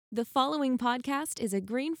The following podcast is a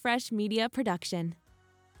Green Fresh Media production.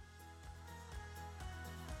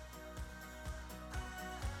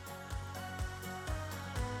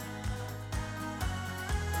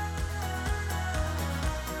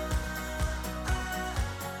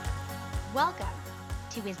 Welcome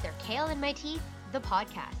to Is There Kale in My Teeth, the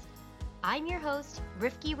podcast. I'm your host,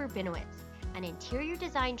 Rifki Rubinowitz, an interior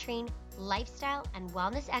design trained, lifestyle and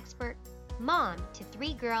wellness expert, mom to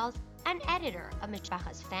 3 girls, and editor of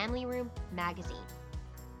Mishpacha's Family Room magazine.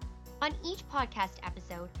 On each podcast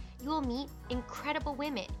episode, you will meet incredible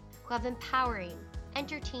women who have empowering,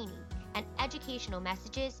 entertaining, and educational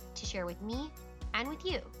messages to share with me and with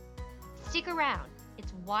you. Stick around.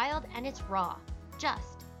 It's wild and it's raw,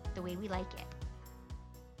 just the way we like it.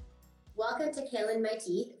 Welcome to Kale in My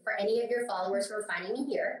Teeth. For any of your followers who are finding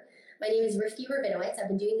me here, my name is Rifki Rubinowitz. I've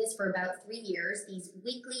been doing this for about 3 years, these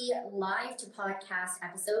weekly live to podcast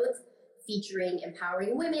episodes featuring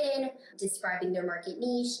empowering women, describing their market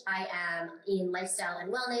niche. I am in lifestyle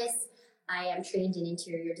and wellness. I am trained in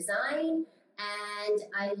interior design. And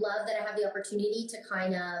I love that I have the opportunity to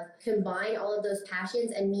kind of combine all of those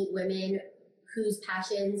passions and meet women whose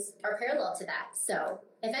passions are parallel to that. So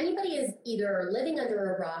if anybody is either living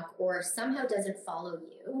under a rock or somehow doesn't follow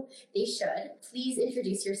you, they should. Please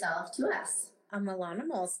introduce yourself to us. I'm Alana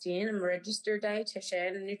Molstein. I'm a registered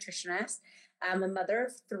dietitian and nutritionist. I'm a mother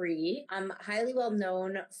of 3. I'm highly well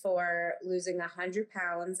known for losing 100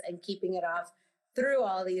 pounds and keeping it off through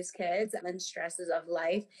all these kids and stresses of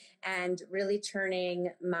life, and really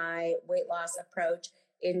turning my weight loss approach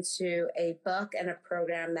into a book and a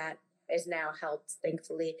program that is now helped,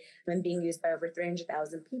 thankfully, and being used by over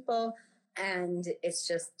 300,000 people. And it's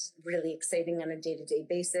just really exciting on a day-to-day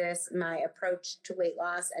basis. My approach to weight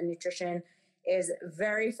loss and nutrition is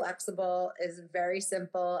very flexible, is very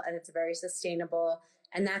simple, and it's very sustainable.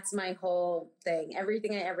 And that's my whole thing.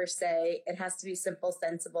 Everything I ever say, it has to be simple,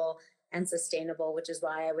 sensible, and sustainable, which is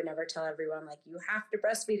why I would never tell everyone, like, you have to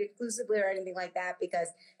breastfeed exclusively or anything like that, because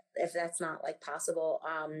if that's not like possible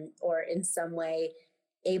or in some way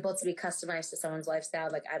able to be customized to someone's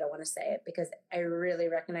lifestyle, like, I don't want to say it, because I really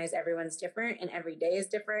recognize everyone's different and every day is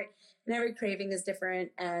different and every craving is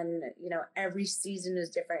different. And, you know, every season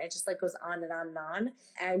is different. It just like goes on and on and on.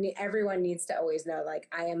 And everyone needs to always know, like,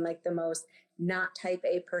 I am like the most not type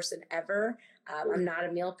A person ever. I'm not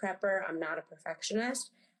a meal prepper. I'm not a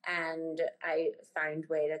perfectionist. And I find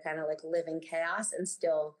way to kind of like live in chaos and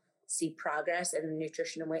still see progress in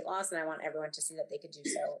nutrition and weight loss. And I want everyone to see that they could do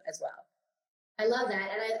so as well. I love that.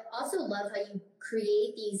 And I also love how you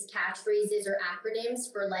create these catchphrases or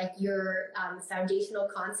acronyms for like your foundational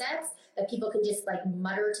concepts that people can just like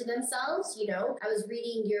mutter to themselves. You know, I was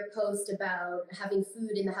reading your post about having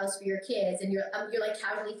food in the house for your kids, and you're like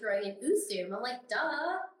casually throwing in Usum. I'm like,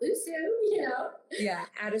 duh, Usum, you know? Yeah,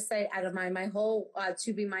 out of sight, out of mind. My whole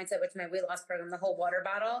To Be Mindset, which is my weight loss program, the whole water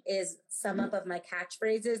bottle is some up of my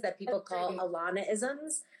catchphrases that people call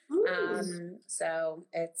Alana-isms. So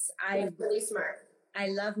that's really smart. I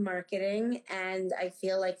love marketing, and I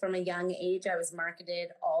feel like from a young age, I was marketed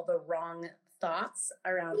all the wrong thoughts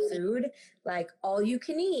around food, like all you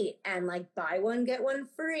can eat and like buy one, get one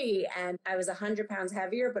free. And I was 100 pounds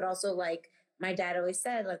heavier, but also like my dad always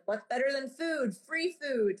said, like, what's better than food? Free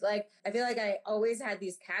food. Like, I feel like I always had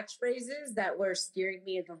these catchphrases that were steering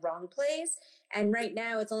me in the wrong place. And right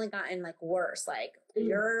now it's only gotten like worse. Like,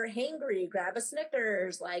 you're hangry, grab a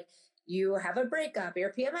Snickers. Like, you have a breakup,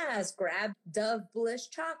 your PMS, grab Dove Bliss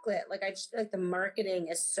chocolate. Like, I just feel like the marketing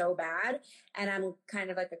is so bad. And I'm kind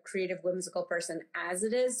of like a creative, whimsical person as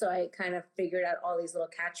it is. So I kind of figured out all these little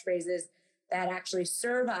catchphrases that actually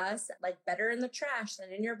serve us, like better in the trash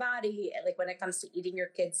than in your body. Like when it comes to eating your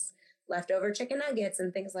kids' leftover chicken nuggets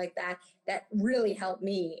and things like that, that really helped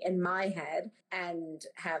me in my head and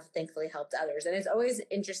have thankfully helped others. And it's always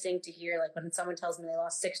interesting to hear, like when someone tells me they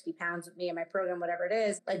lost 60 pounds with me in my program, whatever it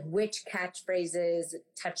is, like which catchphrases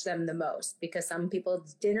touch them the most, because some people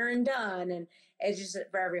it's dinner and done. And it's just,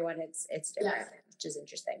 for everyone, it's different, which is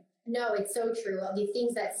interesting. No, it's so true. All the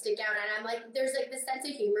things that stick out. And I'm like, there's like this sense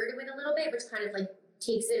of humor to it a little bit, which kind of like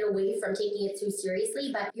takes it away from taking it too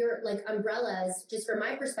seriously. But your like umbrellas, just from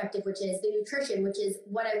my perspective, which is the nutrition, which is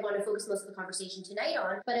what I want to focus most of the conversation tonight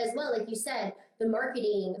on. But as well, like you said, the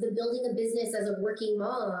marketing, the building a business as a working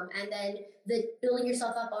mom, and then the building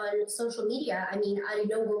yourself up on social media. I mean, I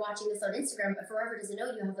know we're watching this on Instagram, but Forever doesn't know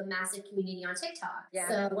you have a massive community on TikTok. Yeah,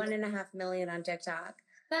 so 1.5 million on TikTok.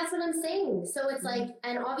 That's what I'm saying. So it's like,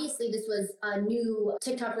 and obviously this was a new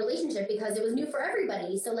TikTok relationship because it was new for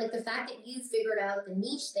everybody. So like the fact that you figured out the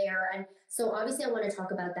niche there, and so obviously I want to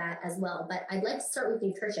talk about that as well, but I'd like to start with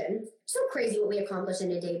nutrition. So crazy what we accomplished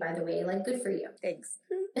in a day, by the way, like good for you. Thanks.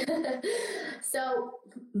 So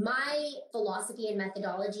my philosophy and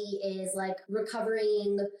methodology is like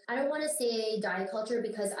recovering, I don't want to say diet culture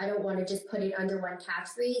because I don't want to just put it under one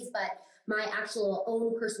catchphrase, but my actual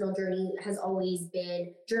own personal journey has always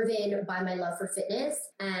been driven by my love for fitness.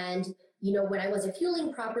 And, you know, when I wasn't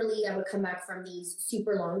fueling properly, I would come back from these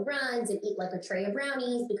super long runs and eat like a tray of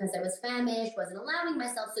brownies because I was famished, wasn't allowing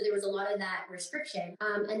myself. So there was a lot of that restriction.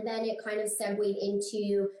 And then it kind of segued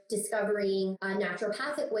into discovering a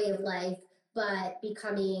naturopathic way of life, but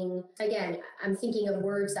becoming, again, I'm thinking of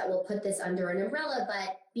words that will put this under an umbrella,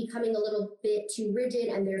 but becoming a little bit too rigid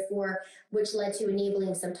and therefore, which led to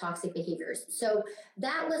enabling some toxic behaviors. So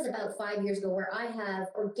that was about 5 years ago where I have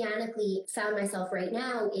organically found myself right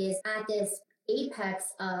now is at this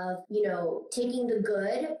apex of, you know, taking the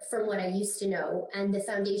good from what I used to know and the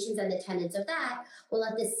foundations and the tenets of that, while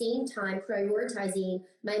at the same time prioritizing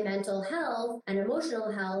my mental health and emotional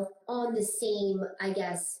health on the same, I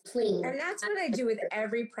guess, plane. And that's what I do with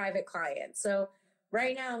every private client. So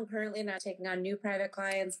right now, I'm currently not taking on new private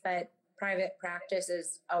clients, but private practice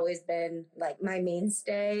has always been like my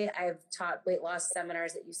mainstay. I've taught weight loss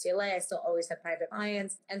seminars at UCLA. I still always have private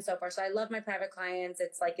clients and so forth. So I love my private clients.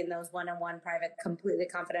 It's like in those one-on-one private, completely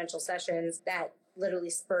confidential sessions that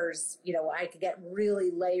literally spurs, you know, I could get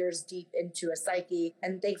really layers deep into a psyche.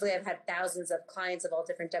 And thankfully I've had thousands of clients of all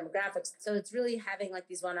different demographics. So it's really having like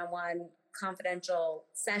these one-on-one confidential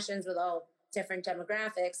sessions with all different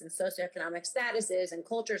demographics and socioeconomic statuses and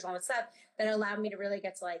cultures, all that stuff that allow me to really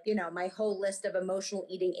get to like, you know, my whole list of emotional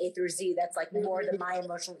eating A through Z. That's like more than my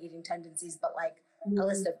emotional eating tendencies, but like a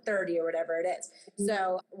list of 30 or whatever it is.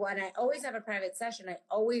 So when I always have a private session, I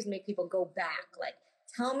always make people go back, like,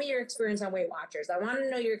 tell me your experience on Weight Watchers. I want to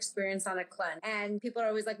know your experience on a cleanse. And people are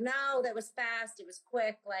always like, no, that was fast. It was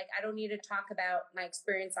quick. Like, I don't need to talk about my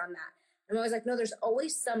experience on that. I'm always like, no, there's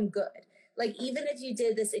always some good. Like, even if you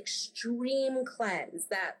did this extreme cleanse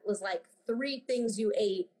that was like 3 things you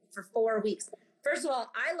ate for 4 weeks. First of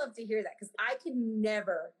all, I love to hear that because I could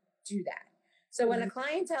never do that. So when a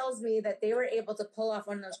client tells me that they were able to pull off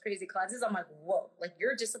one of those crazy cleanses, I'm like, whoa, like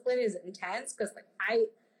your discipline is intense. Cause like I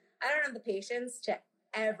don't have the patience to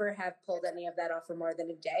ever have pulled any of that off for more than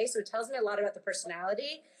a day. So it tells me a lot about the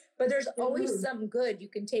personality, but there's always some good you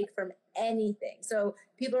can take from anything. So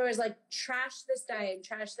people are always like, trash this diet and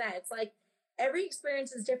trash that. It's like every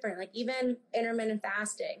experience is different. Like even intermittent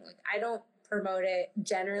fasting, like I don't promote it,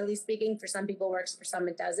 generally speaking. For some people it works, for some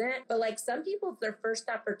it doesn't. But like some people, it's their first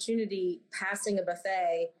opportunity passing a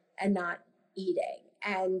buffet and not eating.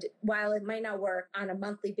 And while it might not work on a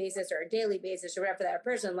monthly basis or a daily basis or whatever for that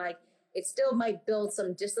person, like it still might build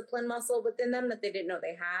some discipline muscle within them that they didn't know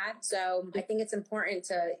they had. So I think it's important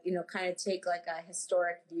to, you know, kind of take like a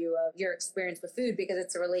historic view of your experience with food because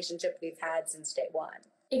it's a relationship we've had since day one.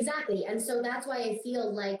 Exactly. And so that's why I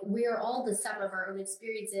feel like we're all the sum of our own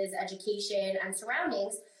experiences, education, and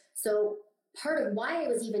surroundings. So part of why I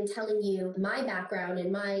was even telling you my background and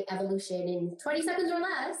my evolution in 20 seconds or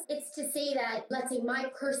less, it's to say that, let's say my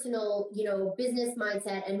personal, you know, business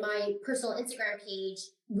mindset and my personal Instagram page,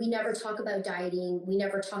 we never talk about dieting. We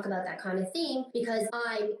never talk about that kind of thing because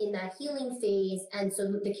I'm in that healing phase. And so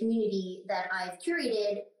the community that I've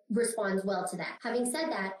curated responds well to that. Having said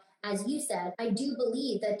that, as you said, I do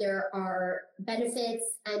believe that there are benefits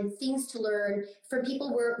and things to learn for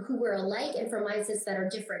people who were alike and for mindsets that are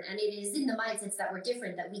different. And it is in the mindsets that were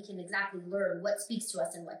different that we can exactly learn what speaks to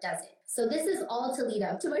us and what doesn't. So this is all to lead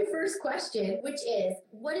up to my first question, which is,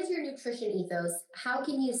 what is your nutrition ethos? How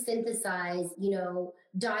can you synthesize, you know,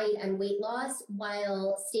 diet and weight loss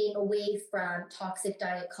while staying away from toxic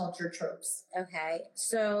diet culture tropes? Okay.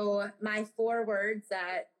 So my 4 words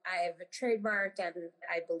that I've trademarked and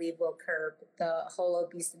I believe will curb the whole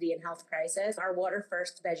obesity and health crisis are water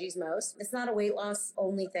first, veggies most. It's not a weight loss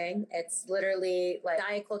only thing. It's literally like a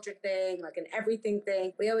diet culture thing, like an everything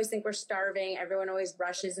thing. We always think we're starving. Everyone always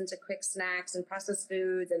rushes into quick snacks and processed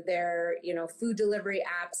foods and their, you know, food delivery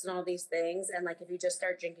apps and all these things. And like, if you just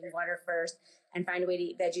start drinking water first and find a way to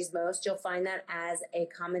eat veggies most, you'll find that as a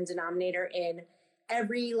common denominator in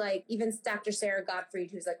every, like, even Dr. Sarah Gottfried,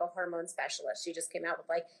 who's like a hormone specialist, she just came out with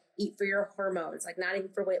like, eat for your hormones, like not even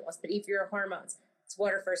for weight loss, but eat for your hormones. It's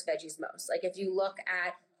water first, veggies most. Like if you look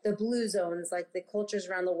at the blue zones, like the cultures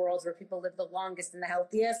around the world where people live the longest and the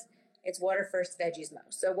healthiest, it's water first, veggies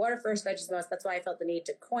most. So water first, veggies most, that's why I felt the need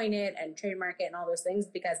to coin it and trademark it and all those things,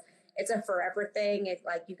 because it's a forever thing. It's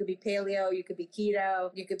like, you could be paleo, you could be keto,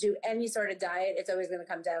 you could do any sort of diet. It's always going to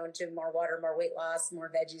come down to more water, more weight loss, more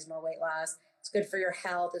veggies, more weight loss. It's good for your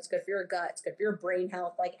health. It's good for your gut. It's good for your brain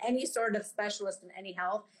health. Like any sort of specialist in any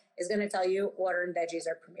health is going to tell you water and veggies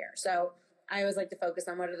are premier. So I always like to focus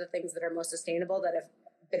on what are the things that are most sustainable, that have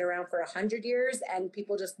been around for 100 years and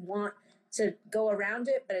people just want to go around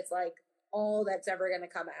it, but it's like all that's ever going to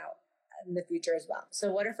come out in the future as well.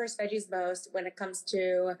 So what are first veggies most when it comes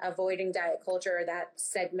to avoiding diet culture, or that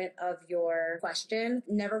segment of your question?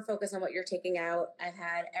 Never focus on what you're taking out. I've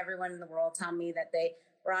had everyone in the world tell me that they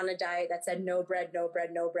were on a diet that said no bread, no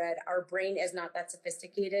bread, no bread. Our brain is not that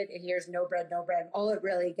sophisticated. It hears no bread, no bread. All it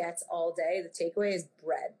really gets all day, the takeaway is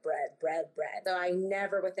bread, bread, bread, bread. So I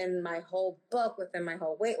never, within my whole book, within my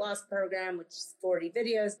whole weight loss program, which is 40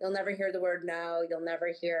 videos, you'll never hear the word no. You'll never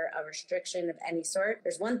hear a restriction of any sort.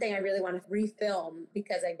 There's one thing I really want to refilm,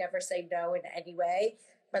 because I never say no in any way,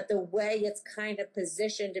 but the way it's kind of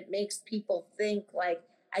positioned, it makes people think like,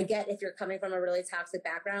 I get if you're coming from a really toxic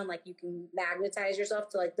background, like you can magnetize yourself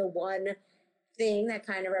to like the one thing that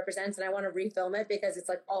kind of represents, and I want to refilm it because it's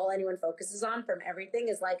like all anyone focuses on from everything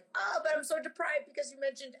is like, oh, but I'm so deprived because you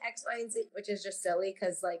mentioned X, Y, and Z, which is just silly.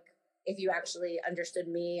 Because like, if you actually understood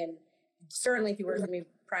me, and certainly if you worked with me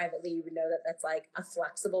privately, you would know that that's like a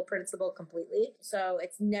flexible principle completely. So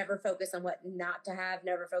it's never focus on what not to have,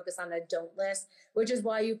 never focus on a don't list, which is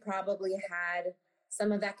why you probably had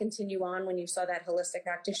some of that continue on when you saw that holistic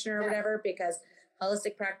practitioner or whatever, because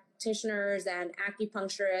holistic practitioners and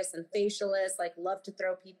acupuncturists and facialists like love to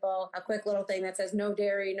throw people a quick little thing that says no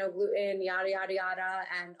dairy, no gluten, yada, yada, yada,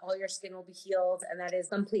 and all your skin will be healed. And that is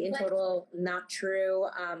complete and total not true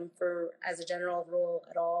for as a general rule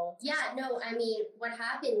at all. Yeah, no, I mean, what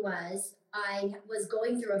happened was I was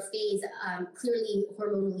going through a phase, clearly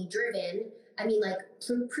hormonally driven. I mean, like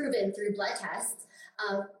proven through blood tests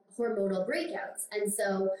of hormonal breakouts. And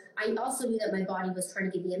so I also knew that my body was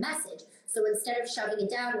trying to give me a message. So instead of shoving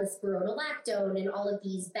it down with spironolactone and all of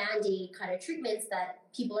these Band-Aid kind of treatments that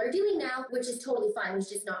people are doing now, which is totally fine, was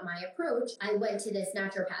just not my approach, I went to this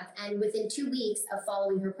naturopath. And within 2 weeks of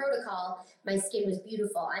following her protocol, my skin was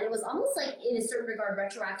beautiful. And it was almost like, in a certain regard,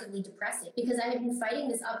 retroactively depressing, because I had been fighting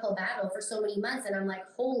this uphill battle for so many months. And I'm like,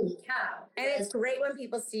 holy cow. And it's great when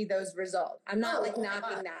people see those results. I'm not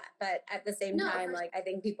knocking that, but at the same time, like, I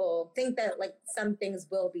think people think that like some things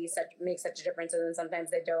will be make such a difference, and then sometimes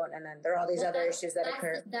they don't. And then there are all these other issues that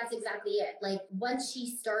occur. That's exactly it. Like, once she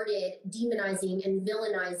started demonizing and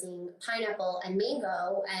villainizing pineapple and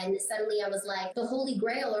mango, and suddenly I was like, the holy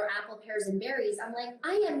grail are apple, pears, and berries. I'm like,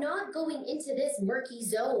 I am not going into this murky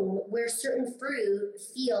zone where certain fruit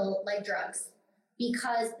feel like drugs,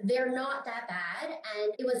 because they're not that bad.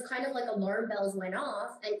 And it was kind of like alarm bells went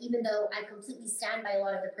off. And even though I completely stand by a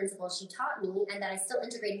lot of the principles she taught me and that I still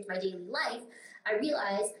integrate into my daily life, I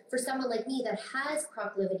realized for someone like me that has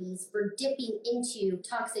proclivities for dipping into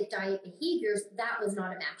toxic diet behaviors, that was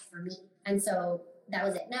not a match for me. And so that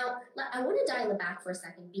was it. Now, I want to dial it back for a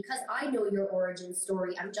second, because I know your origin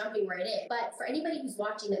story. I'm jumping right in. But for anybody who's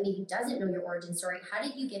watching that maybe doesn't know your origin story, how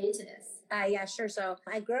did you get into this? Yeah, sure. So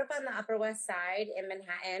I grew up on the Upper West Side in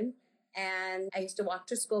Manhattan, and I used to walk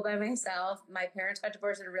to school by myself. My parents got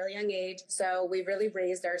divorced at a really young age, so we really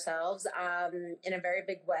raised ourselves in a very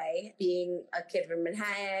big way. Being a kid from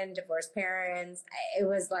Manhattan, divorced parents, it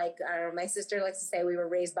was like, I don't know, my sister likes to say we were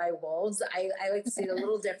raised by wolves. I like to see it a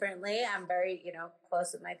little differently. I'm very,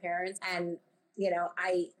 close with my parents, and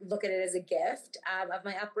I look at it as a gift of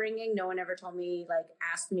my upbringing. No one ever told me,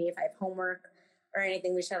 asked me if I have homework or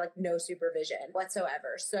anything. We just had no supervision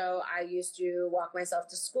whatsoever. So I used to walk myself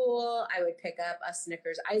to school. I would pick up a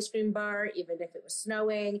Snickers ice cream bar, even if it was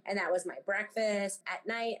snowing. And that was my breakfast. At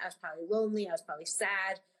night, I was probably lonely. I was probably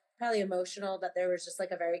sad, probably emotional, that there was just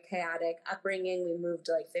a very chaotic upbringing. We moved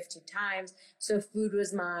 15 times. So food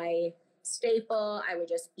was my staple. I would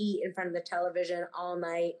just eat in front of the television all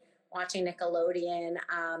night, watching Nickelodeon.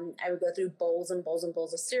 I would go through bowls and bowls and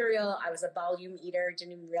bowls of cereal. I was a volume eater,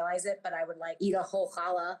 didn't even realize it, but I would eat a whole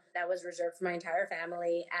challah that was reserved for my entire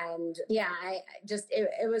family. And yeah,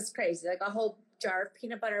 it was crazy. A whole jar of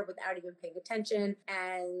peanut butter without even paying attention.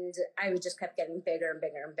 And I just kept getting bigger and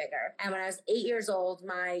bigger and bigger. And when I was 8 years old,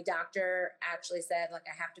 my doctor actually said, I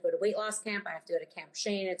have to go to weight loss camp. I have to go to Camp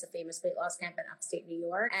Shane. It's a famous weight loss camp in upstate New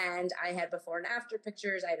York. And I had before and after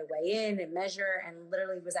pictures. I had to weigh in and measure, and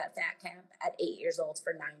literally was at fat camp at 8 years old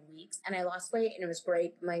for 9 weeks. And I lost weight, and it was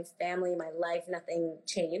great. My family, my life, nothing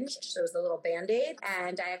changed. So it was a little Band-Aid.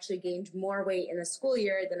 And I actually gained more weight in the school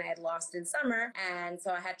year than I had lost in summer. And so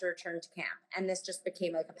I had to return to camp. And this just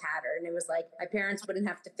became a pattern. It was my parents wouldn't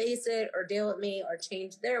have to face it or deal with me or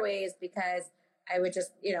change their ways, because I would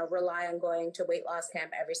just, rely on going to weight loss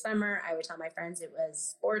camp every summer. I would tell my friends it was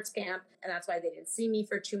sports camp, and that's why they didn't see me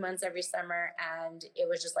for 2 months every summer. And it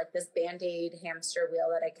was just like this Band-Aid hamster wheel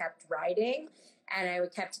that I kept riding. And I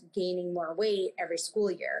kept gaining more weight every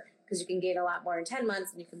school year, because you can gain a lot more in 10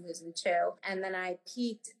 months and you can lose in 2. And then I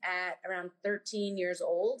peaked at around 13 years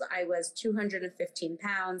old. I was 215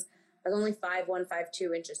 pounds. I was only 5'1",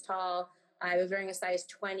 5'2" inches tall. I was wearing a size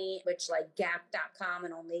 20, which like Gap.com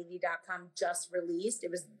and OldNavy.com just released. It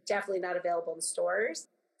was definitely not available in stores.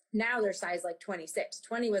 Now they're size like 26.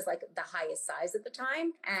 20 was like the highest size at the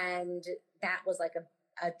time. And that was like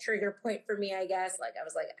a trigger point for me, I guess. Like I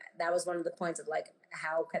was like, that was one of the points of like,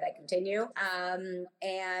 how could I continue?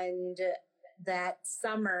 And that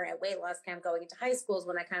summer at weight loss camp going into high school is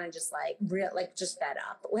when I kind of just just fed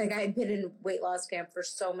up. Like I had been in weight loss camp for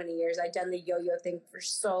so many years. I'd done the yo-yo thing for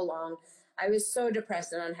so long. I was so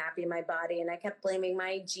depressed and unhappy in my body, and I kept blaming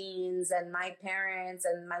my genes and my parents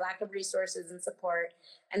and my lack of resources and support.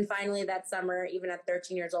 And finally that summer, even at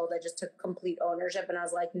 13 years old, I just took complete ownership, and I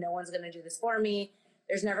was like, no one's going to do this for me.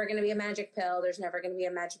 There's never going to be a magic pill. There's never going to be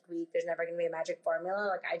a magic week. There's never going to be a magic formula.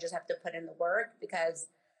 Like I just have to put in the work, because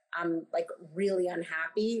I'm like really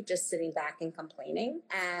unhappy just sitting back and complaining.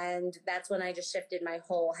 And that's when I just shifted my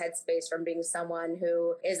whole headspace from being someone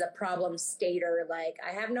who is a problem stater, like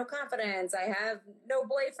I have no confidence, I have no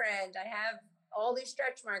boyfriend, I have all these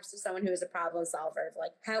stretch marks, to someone who is a problem solver.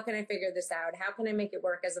 Like, how can I figure this out? How can I make it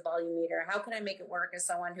work as a volume eater? How can I make it work as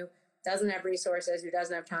someone who doesn't have resources, who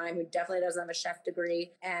doesn't have time, who definitely doesn't have a chef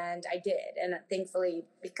degree? And I did. And thankfully,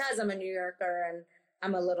 because I'm a New Yorker and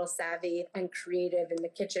I'm a little savvy and creative in the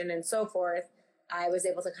kitchen and so forth, I was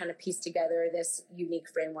able to kind of piece together this unique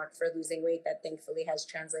framework for losing weight that thankfully has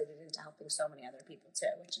translated into helping so many other people too,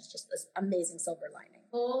 which is just this amazing silver lining.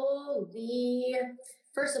 Holy,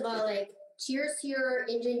 first of all, like, cheers to your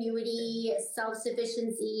ingenuity,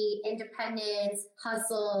 self-sufficiency, independence,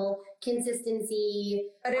 hustle, consistency.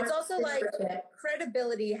 But it's also like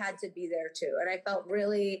credibility had to be there too. And I felt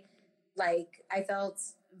really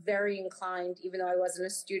very inclined, even though I wasn't a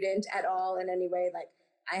student at all in any way, like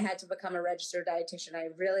I had to become a registered dietitian. I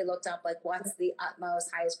really looked up like what's the utmost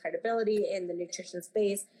highest credibility in the nutrition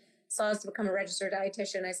space. So I was to become a registered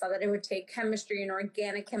dietitian. I saw that it would take chemistry and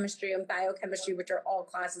organic chemistry and biochemistry, which are all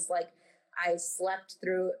classes like I slept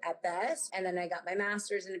through at best. And then I got my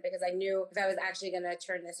master's in it, because I knew if I was actually going to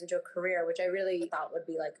turn this into a career, which I really thought would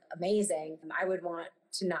be like amazing, I would want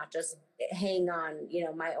to not just hang on,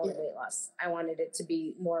 my own weight loss. I wanted it to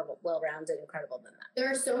be more well-rounded and credible than that. There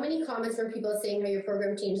are so many comments from people saying how your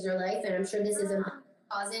program changed their life. And I'm sure this is a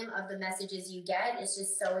microcosm of the messages you get. It's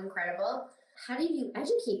just so incredible. How did you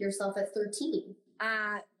educate yourself at 13?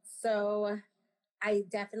 So I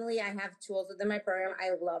have tools within my program.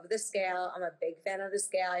 I love the scale. I'm a big fan of the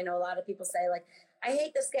scale. I know a lot of people say like, I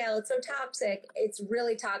hate the scale. It's so toxic. It's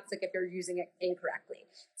really toxic if you're using it incorrectly.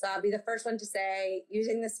 So I'll be the first one to say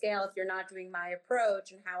using the scale, if you're not doing my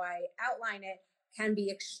approach and how I outline it, can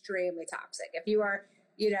be extremely toxic. If you are,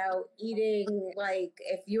 eating, like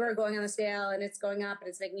if you are going on the scale and it's going up and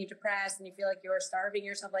it's making you depressed and you feel like you're starving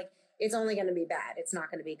yourself, like it's only going to be bad. It's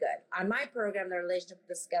not going to be good. On my program, the relationship with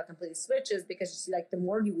the scale completely switches, because you see, like the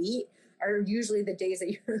more you eat are usually the days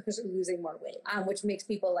that you're losing more weight, which makes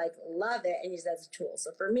people like love it and use it as a tool.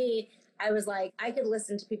 So for me, I was like, I could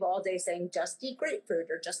listen to people all day saying, just eat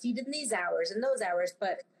grapefruit or just eat in these hours and those hours.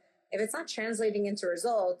 But if it's not translating into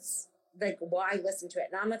results, like why listen to it?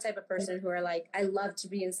 And I'm the type of person who are like, I love to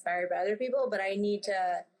be inspired by other people, but I need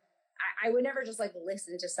to, I would never just like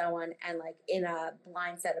listen to someone and like in a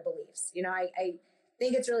blind set of beliefs. I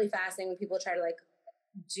think it's really fascinating when people try to like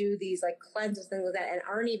do these like cleanses, things like that, and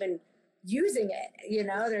aren't even using it.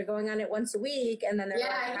 They're going on it once a week and then they're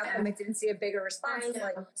like, how come I didn't see a bigger response?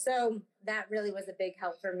 Like, so that really was a big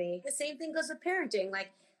help for me. The same thing goes with parenting.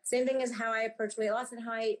 Like same thing as how I approach weight loss and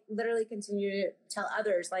how I literally continue to tell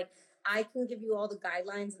others, like I can give you all the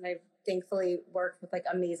guidelines, and I've thankfully worked with like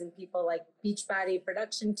amazing people like Beachbody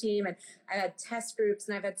production team, and I've had test groups,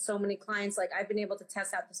 and I've had so many clients. Like I've been able to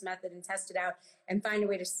test out this method and test it out and find a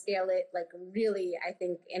way to scale it, like really, I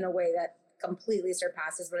think in a way that completely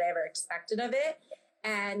surpasses what I ever expected of it.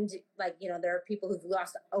 And like, there are people who've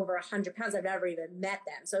lost over 100 pounds. I've never even met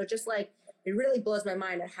them. So just like, it really blows my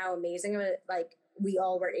mind at how amazing like we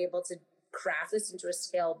all were able to craft this into a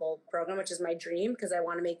scalable program, which is my dream, because I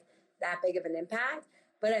want to make that big of an impact.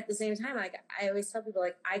 But at the same time, like I always tell people,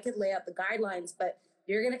 like I could lay out the guidelines, but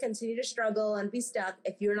you're going to continue to struggle and be stuck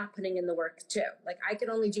if you're not putting in the work too. Like I could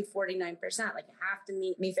only do 49%. Like you have to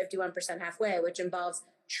meet me 51% halfway, which involves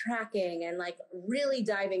tracking and like really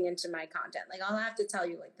diving into my content. Like I'll have to tell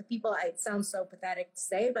you, like the people, it sounds so pathetic to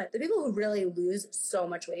say, but the people who really lose so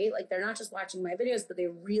much weight, like they're not just watching my videos, but they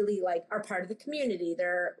really like are part of the community.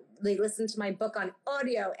 They listen to my book on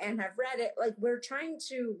audio and have read it. Like we're trying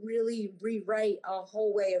to really rewrite a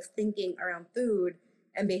whole way of thinking around food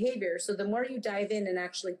and behavior. So the more you dive in and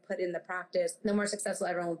actually put in the practice, the more successful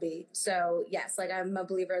everyone will be. So yes, like I'm a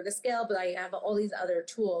believer of the scale, but I have all these other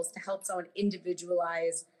tools to help someone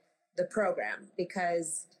individualize the program,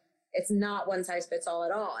 because it's not one size fits all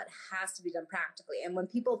at all. It has to be done practically. And when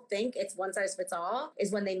people think it's one size fits all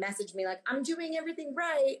is when they message me like, I'm doing everything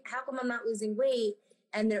right. How come I'm not losing weight?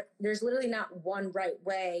 And there's literally not one right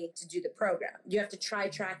way to do the program. You have to try,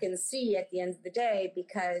 track, and see at the end of the day,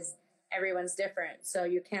 because everyone's different. So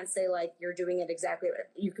you can't say like you're doing it exactly.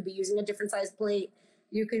 You could be using a different size plate.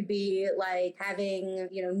 You could be like having,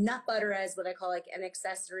 nut butter as what I call like an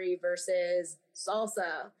accessory versus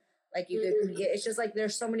salsa. Like you could, it's just like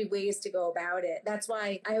there's so many ways to go about it. That's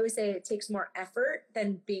why I always say it takes more effort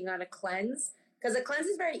than being on a cleanse. Because a cleanse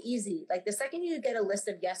is very easy. Like the second you get a list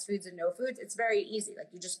of yes foods and no foods, it's very easy. Like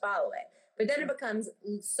you just follow it. But then it becomes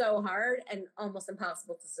so hard and almost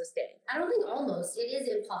impossible to sustain. I don't think almost. It is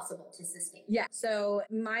impossible to sustain. Yeah. So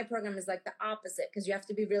my program is like the opposite, because you have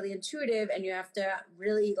to be really intuitive and you have to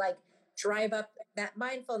really like drive up that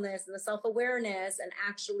mindfulness and the self-awareness and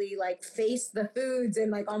actually like face the foods and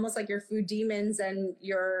like almost like your food demons and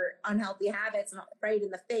your unhealthy habits right in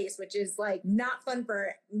the face, which is like not fun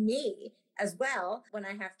for me as well, when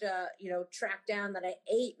I have to, track down that I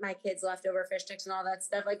ate my kids' leftover fish sticks and all that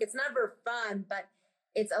stuff. Like it's never fun, but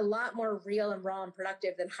it's a lot more real and raw and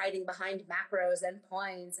productive than hiding behind macros and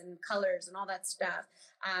points and colors and all that stuff.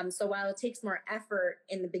 So while it takes more effort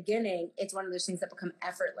in the beginning, it's one of those things that become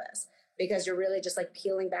effortless, because you're really just like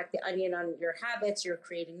peeling back the onion on your habits, you're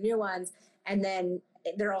creating new ones, and then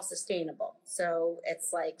they're all sustainable. So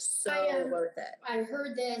it's like worth it. I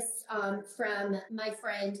heard this from my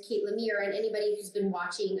friend Kate Lemire, and anybody who's been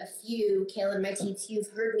watching a few Kale and My Teeth, you've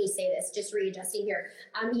heard me say this, just readjusting here.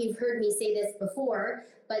 You've heard me say this before,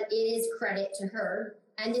 but it is credit to her.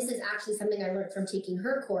 And this is actually something I learned from taking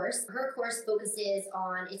her course. Her course focuses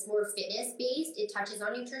on, it's more fitness based. It touches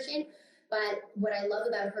on nutrition. But what I love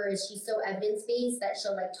about her is she's so evidence-based that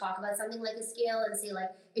she'll like talk about something like a scale and say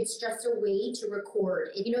like, it's just a way to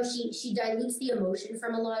record. She dilutes the emotion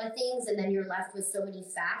from a lot of things, and then you're left with so many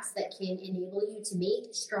facts that can enable you to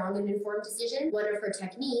make strong and informed decisions. One of her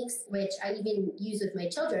techniques, which I even use with my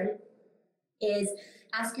children, is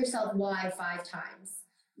ask yourself why 5 times.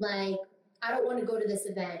 Like, I don't want to go to this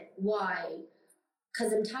event. Why?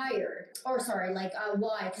 Because I'm tired. Or sorry,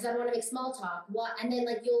 why? Because I don't want to make small talk. Why? And then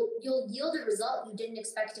you'll yield a result you didn't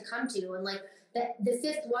expect to come to. And the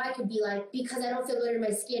 5th why could be like, because I don't feel good in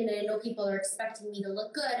my skin and I know people are expecting me to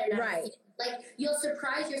look good. And right. You'll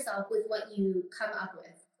surprise yourself with what you come up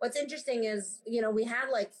with. What's interesting is, we had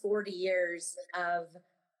like 40 years of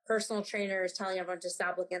personal trainers telling everyone to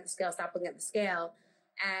stop looking at the scale.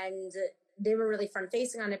 And they were really front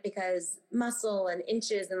facing on it because muscle and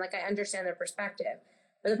inches, and like I understand their perspective.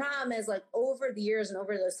 But the problem is like over the years and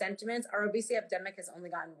over those sentiments, our obesity epidemic has only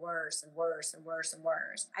gotten worse and worse and worse and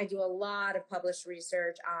worse. I do a lot of published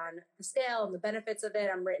research on the scale and the benefits of it.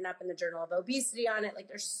 I'm written up in the Journal of Obesity on it. Like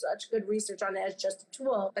there's such good research on it as just a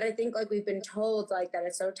tool. But I think like we've been told like that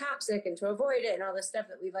it's so toxic and to avoid it and all this stuff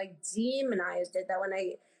that we've like demonized it, that when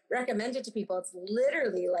I recommend it to people, it's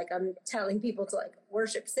literally like I'm telling people to like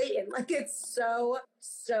worship Satan. Like it's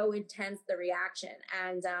so intense, the reaction.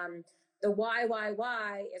 And the why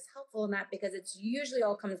is helpful in that, because it's usually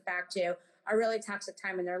all comes back to a really toxic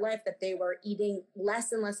time in their life that they were eating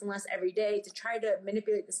less and less and less every day to try to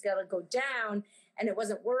manipulate the scale to go down, and it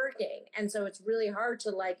wasn't working. And so it's really hard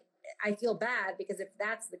to I feel bad, because if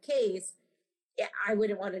that's the case, I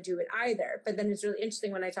wouldn't want to do it either. But then it's really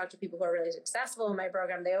interesting when I talk to people who are really successful in my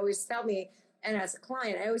program, they always tell me, and as a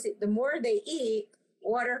client, I always say the more they eat,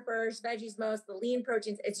 water first, veggies most, the lean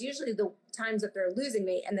proteins, it's usually the times that they're losing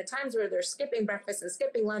weight, and the times where they're skipping breakfast and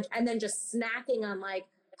skipping lunch and then just snacking on like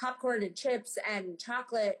popcorn and chips and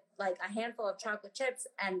chocolate, like a handful of chocolate chips,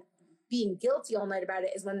 and being guilty all night about it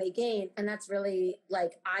is when they gain. And that's really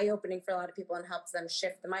like eye-opening for a lot of people and helps them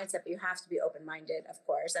shift the mindset. But you have to be open-minded, of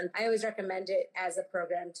course. And I always recommend it as a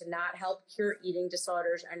program to not help cure eating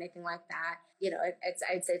disorders or anything like that.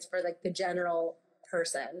 I'd say it's for like the general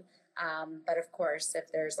person. But of course, if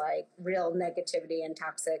there's like real negativity and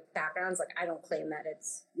toxic backgrounds, like I don't claim that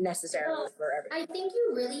it's necessarily for everyone. I think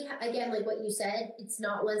you really, again, like what you said, it's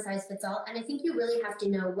not one size fits all. And I think you really have to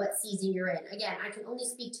know what season you're in. Again, I can only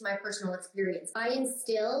speak to my personal experience. I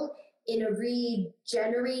instill in a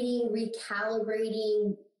regenerating,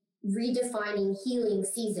 recalibrating, redefining, healing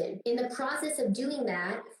season. In the process of doing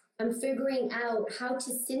that, I'm figuring out how to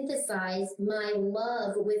synthesize my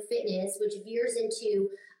love with fitness, which veers into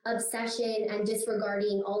obsession and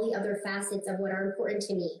disregarding all the other facets of what are important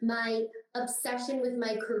to me. My obsession with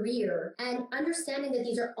my career and understanding that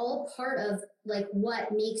these are all part of like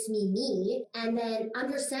what makes me me. And then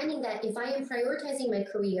understanding that if I am prioritizing my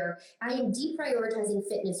career, I am deprioritizing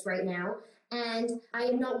fitness right now. And I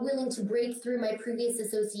am not willing to break through my previous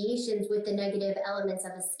associations with the negative elements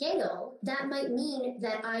of a scale. That might mean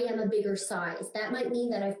that I am a bigger size. That might mean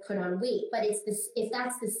that I've put on weight. But it's this, if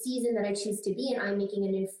that's the season that I choose to be in, I'm making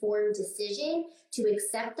an informed decision to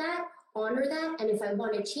accept that, honor that. And if I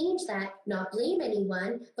want to change that, not blame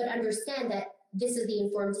anyone, but understand that this is the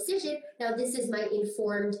informed decision. Now, this is my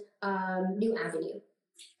informed new avenue.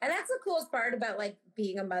 And that's the coolest part about like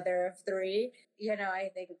being a mother of three. You know, I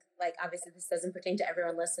think like obviously this doesn't pertain to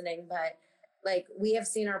everyone listening, but like we have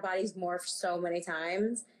seen our bodies morph so many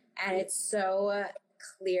times, and it's so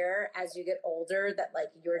clear as you get older that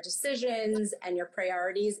like your decisions and your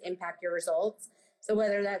priorities impact your results. So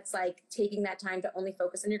whether that's like taking that time to only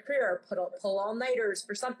focus on your career or pull all-nighters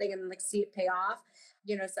for something and like see it pay off,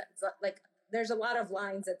 you know, so like there's a lot of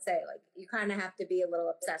lines that say like you kind of have to be a little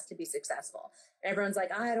obsessed to be successful. And everyone's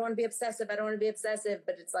like, oh, I don't want to be obsessive. I don't want to be obsessive.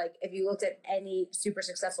 But it's like if you looked at any super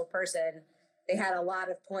successful person, they had a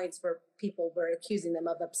lot of points where people were accusing them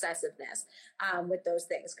of obsessiveness with those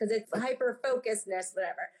things because it's hyper-focusedness,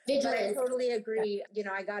 whatever. Vigilance. But I totally agree. You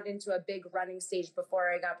know, I got into a big running stage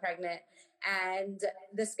before I got pregnant, and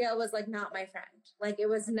the scale was like not my friend. Like it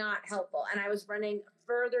was not helpful. And I was running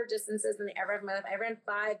further distances than I ever have in my life. I ran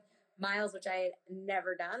 5 miles, which I had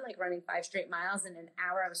never done, like running 5 straight miles in an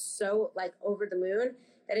hour. I was so like over the moon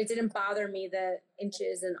that it didn't bother me, the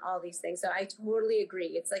inches and all these things. So I totally agree.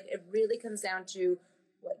 It's like, it really comes down to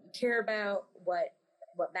what you care about, what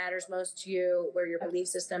matters most to you, where your belief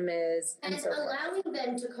system is. And so allowing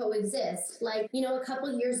them to coexist. Like, you know, a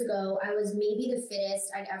couple years ago, I was maybe the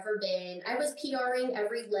fittest I'd ever been. I was PRing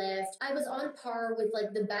every lift. I was on par with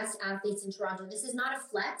like the best athletes in Toronto. This is not a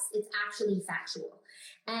flex. It's actually factual.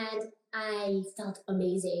 And I felt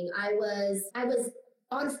amazing. I was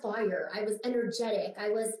on fire. I was energetic. I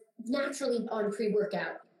was naturally on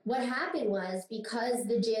pre-workout. What happened was because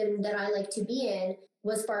the gym that I like to be in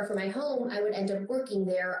was far from my home, I would end up working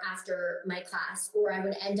there after my class, or I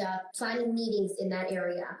would end up planning meetings in that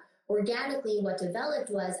area. Organically, what developed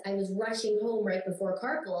was I was rushing home right before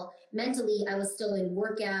carpool. Mentally, I was still in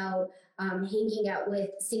workout, hanging out with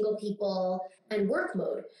single people and work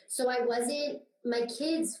mode. So my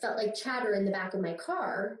kids felt like chatter in the back of my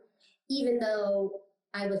car, even though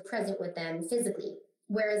I was present with them physically.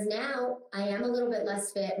 Whereas now I am a little bit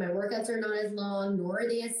less fit. My workouts are not as long, nor are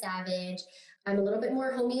they as savage. I'm a little bit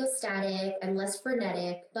more homeostatic. I'm less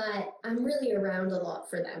frenetic, but I'm really around a lot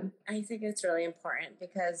for them. I think it's really important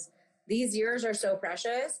because these years are so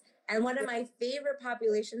precious. And one of my favorite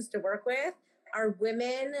populations to work with are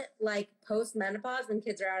women like post-menopause when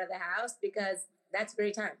kids are out of the house, because that's a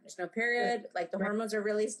great time. There's no period. Like the hormones are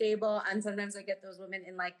really stable. And sometimes I get those women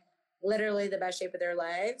in like literally the best shape of their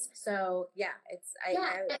lives. So yeah,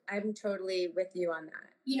 I'm totally with you on that.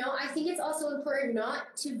 You know, I think it's also important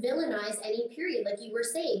not to villainize any period. Like you were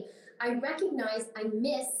saying, I recognize I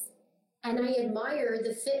miss and I admire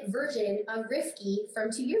the fit version of Rifki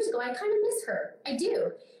from 2 years ago. I kind of miss her. I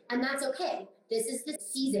do. And that's okay. This is the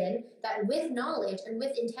season that with knowledge and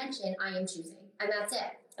with intention, I am choosing. And that's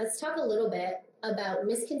it. Let's talk a little bit about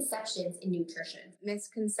misconceptions in nutrition.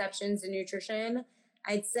 Misconceptions in nutrition.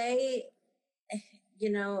 I'd say,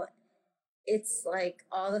 you know, it's like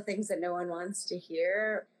all the things that no one wants to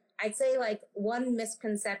hear. I'd say like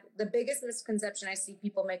the biggest misconception I see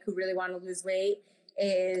people make who really want to lose weight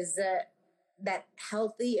is that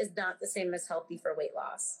healthy is not the same as healthy for weight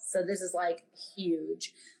loss. So this is like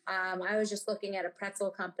huge. I was just looking at a pretzel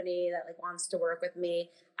company that like wants to work with me.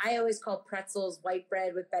 I always call pretzels white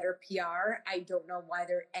bread with better PR. I don't know why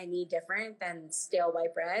they're any different than stale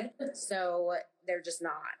white bread. So they're just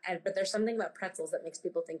not. But there's something about pretzels that makes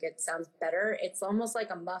people think it sounds better. It's almost like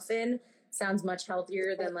a muffin. Sounds much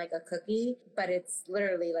healthier than like a cookie, but it's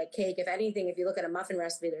literally like cake. If anything, if you look at a muffin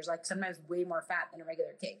recipe, there's like sometimes way more fat than a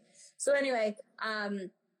regular cake. So anyway,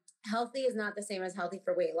 healthy is not the same as healthy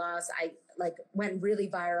for weight loss. I went really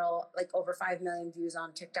viral, over 5 million views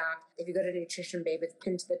on TikTok. If you go to Nutrition Babe, it's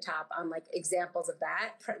pinned to the top on examples of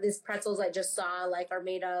that. These pretzels I just saw are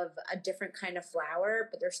made of a different kind of flour,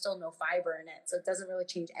 but there's still no fiber in it. So it doesn't really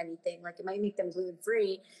change anything. It might make them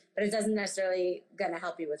gluten-free, but it doesn't necessarily going to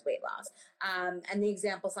help you with weight loss. And the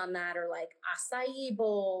examples on that are acai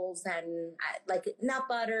bowls and nut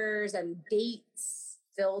butters and dates.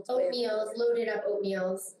 Filled oatmeals, loaded up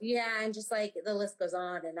oatmeals. Yeah, and just the list goes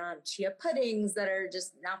on and on. Chia puddings that are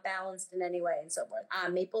just not balanced in any way and so forth.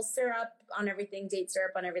 Maple syrup on everything, date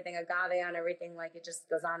syrup on everything, agave on everything. It just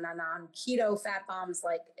goes on and on. Keto fat bombs,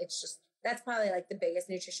 it's just, that's probably the biggest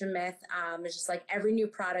nutrition myth. It's just every new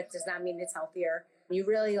product does not mean it's healthier. You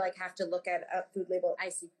really have to look at a food label.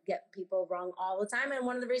 I get people wrong all the time. And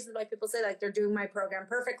one of the reasons why people say they're doing my program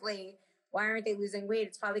perfectly, why aren't they losing weight?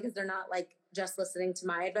 It's probably because they're not just listening to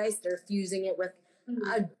my advice. They're fusing it with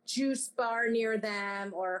a juice bar near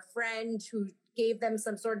them or a friend who gave them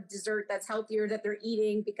some sort of dessert that's healthier that they're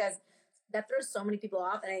eating, because that throws so many people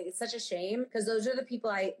off. And it's such a shame, because those are the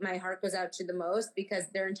people my heart goes out to the most, because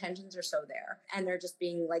their intentions are so there and they're just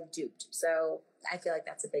being duped. So I feel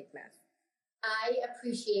that's a big myth. I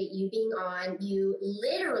appreciate you being on. You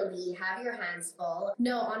literally have your hands full.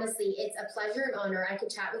 No, honestly, it's a pleasure and honor. I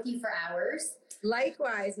could chat with you for hours.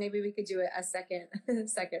 Likewise, maybe we could do a second.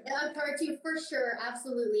 Part two, for sure.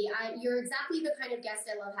 Absolutely. You're exactly the kind of guest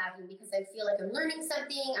I love having, because I feel I'm learning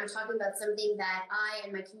something. I'm talking about something that I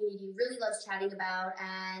and my community really loves chatting about,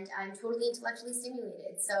 and I'm totally intellectually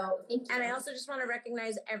stimulated. So thank you. And I also just want to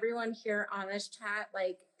recognize everyone here on this chat.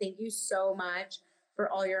 Thank you so much for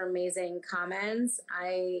all your amazing comments.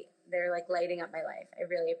 They're lighting up my life. I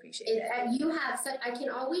really appreciate it. You have I can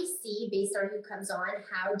always see, based on who comes on,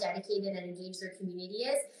 how dedicated and engaged their community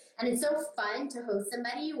is. And it's so fun to host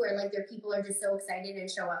somebody where their people are just so excited and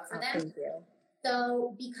show up for them. Thank you.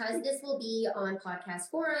 So because this will be on podcast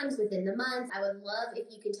forums within the month, I would love if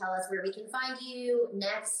you can tell us where we can find you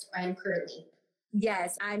next and currently.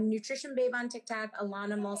 Yes, I'm Nutrition Babe on TikTok,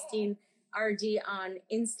 Alana Molstein RD on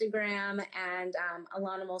Instagram, and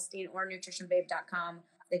Alana Molstein or nutritionbabe.com.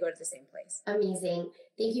 They go to the same place. Amazing.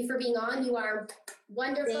 Thank you for being on. You are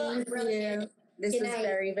wonderful. Thank you. This was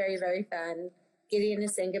very, very, very fun. Gideon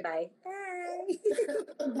is saying goodbye. Bye.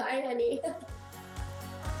 Bye, honey.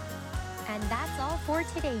 And that's all for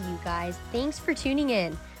today, you guys. Thanks for tuning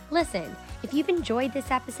in. Listen, if you've enjoyed this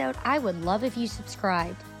episode, I would love if you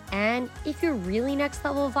subscribed. And if you're really next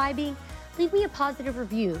level vibing, leave me a positive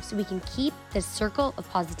review so we can keep this circle of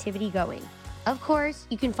positivity going. Of course,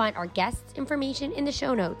 you can find our guests' information in the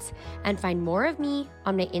show notes and find more of me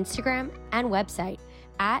on my Instagram and website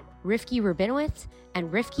at Rifki Rubinowitz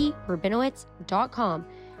and rifkirubinowitz.com.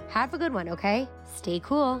 Have a good one, okay? Stay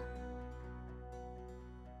cool.